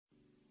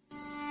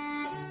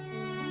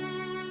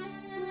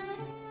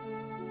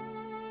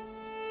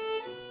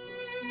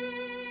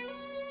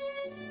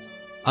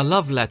A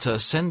love letter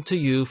sent to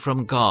you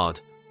from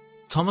God.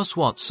 Thomas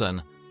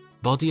Watson,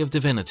 Body of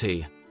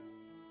Divinity.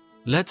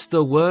 Let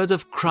the word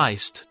of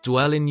Christ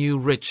dwell in you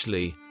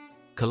richly.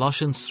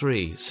 Colossians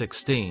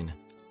 3:16.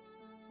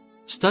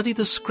 Study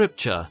the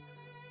Scripture.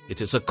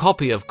 It is a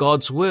copy of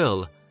God's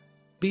will.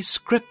 Be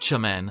Scripture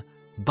men,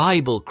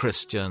 Bible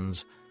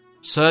Christians.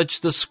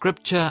 Search the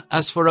Scripture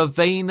as for a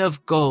vein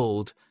of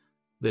gold.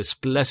 This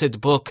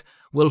blessed book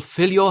will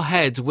fill your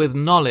head with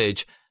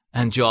knowledge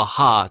and your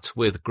heart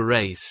with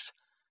grace.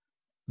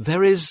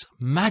 There is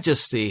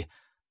majesty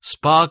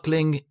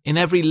sparkling in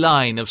every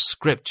line of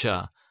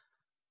Scripture.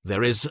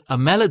 There is a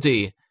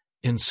melody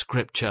in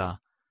Scripture.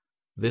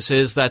 This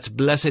is that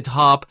blessed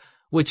harp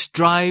which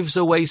drives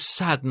away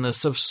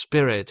sadness of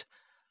spirit.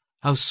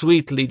 How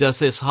sweetly does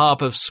this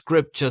harp of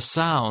Scripture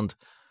sound!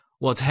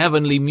 What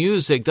heavenly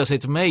music does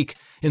it make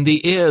in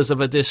the ears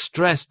of a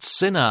distressed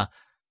sinner,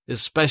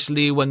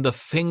 especially when the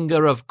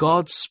finger of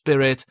God's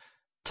Spirit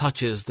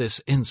touches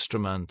this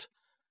instrument.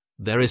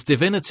 There is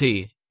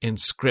divinity in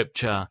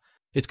Scripture.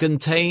 It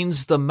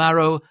contains the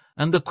marrow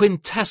and the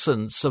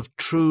quintessence of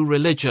true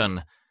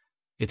religion.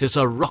 It is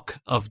a rock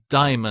of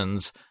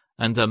diamonds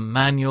and a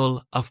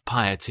manual of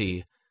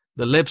piety.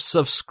 The lips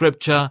of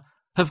Scripture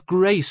have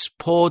grace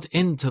poured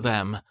into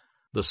them.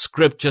 The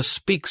Scripture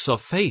speaks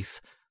of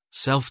faith,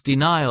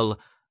 self-denial,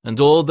 and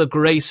all the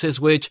graces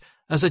which,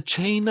 as a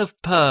chain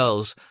of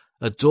pearls,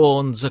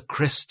 adorns a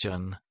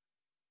Christian.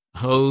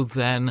 Oh,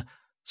 then,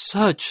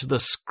 search the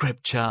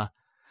Scripture.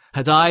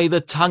 Had I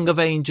the tongue of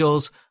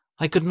angels,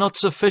 I could not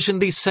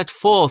sufficiently set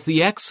forth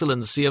the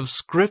excellency of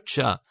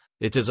Scripture.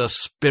 It is a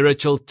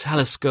spiritual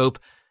telescope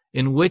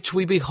in which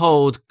we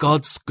behold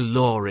God's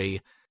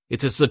glory.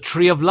 It is the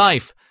tree of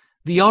life,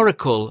 the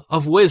oracle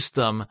of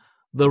wisdom,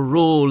 the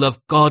rule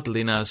of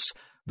godliness,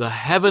 the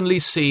heavenly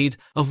seed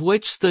of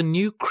which the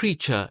new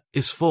creature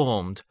is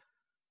formed.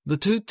 The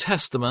 2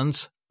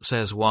 Testaments,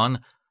 says one,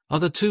 are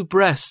the 2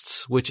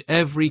 breasts which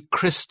every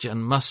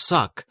Christian must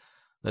suck,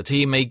 that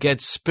he may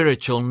get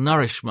spiritual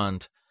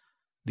nourishment.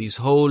 These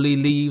holy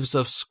leaves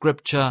of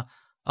Scripture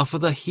are for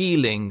the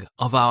healing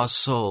of our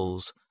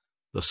souls.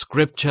 The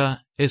Scripture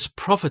is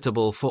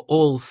profitable for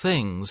all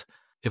things.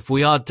 If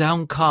we are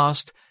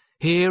downcast,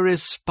 here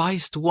is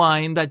spiced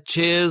wine that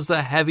cheers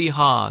the heavy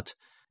heart.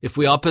 If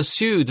we are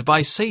pursued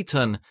by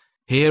Satan,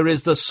 here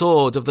is the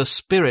sword of the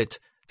Spirit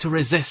to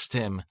resist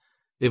him.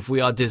 If we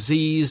are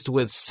diseased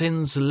with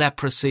sin's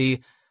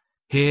leprosy,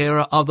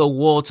 here are the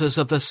waters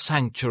of the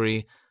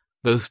sanctuary,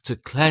 both to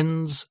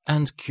cleanse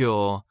and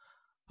cure.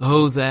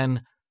 Oh,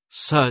 then,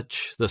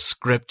 search the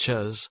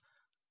Scriptures.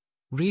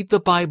 Read the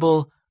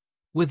Bible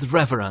with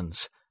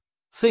reverence.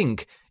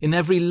 Think in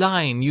every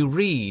line you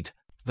read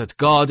that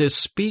God is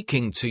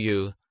speaking to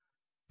you.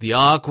 The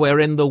ark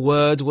wherein the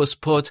word was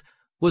put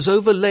was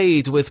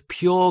overlaid with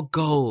pure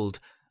gold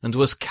and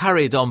was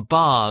carried on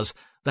bars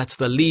that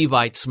the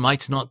Levites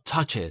might not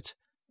touch it.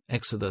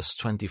 Exodus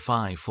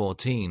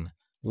 25:14.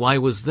 Why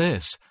was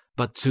this?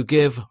 But to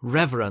give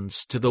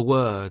reverence to the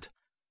word.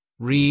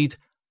 Read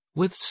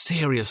with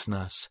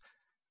seriousness.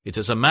 It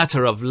is a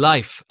matter of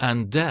life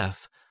and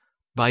death.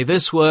 By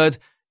this word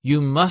you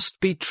must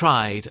be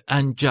tried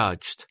and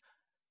judged.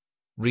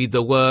 Read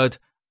the word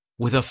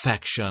with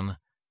affection.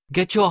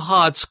 Get your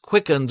hearts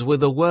quickened with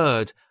the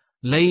word.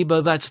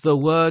 Labor that the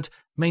word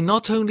may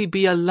not only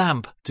be a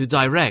lamp to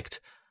direct,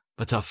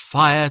 but a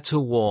fire to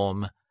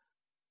warm.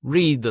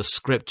 Read the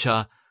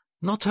Scripture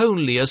not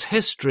only as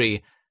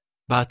history,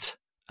 but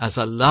as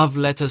a love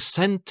letter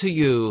sent to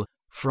you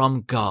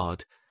from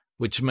God,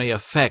 which may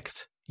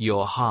affect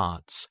your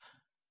hearts.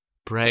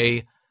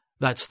 Pray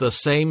that the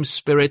same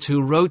Spirit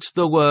who wrote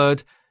the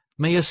word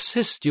may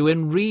assist you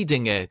in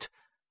reading it,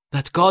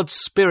 that God's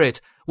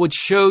Spirit would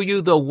show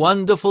you the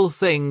wonderful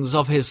things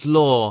of his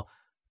law,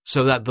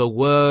 so that the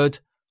word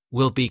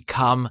will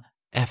become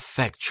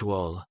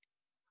effectual.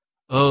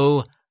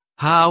 Oh,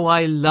 how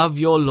I love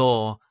your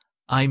law!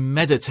 I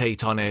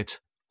meditate on it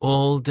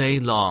all day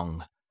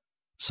long.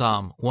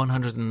 Psalm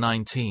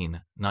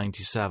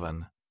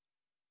 119:97.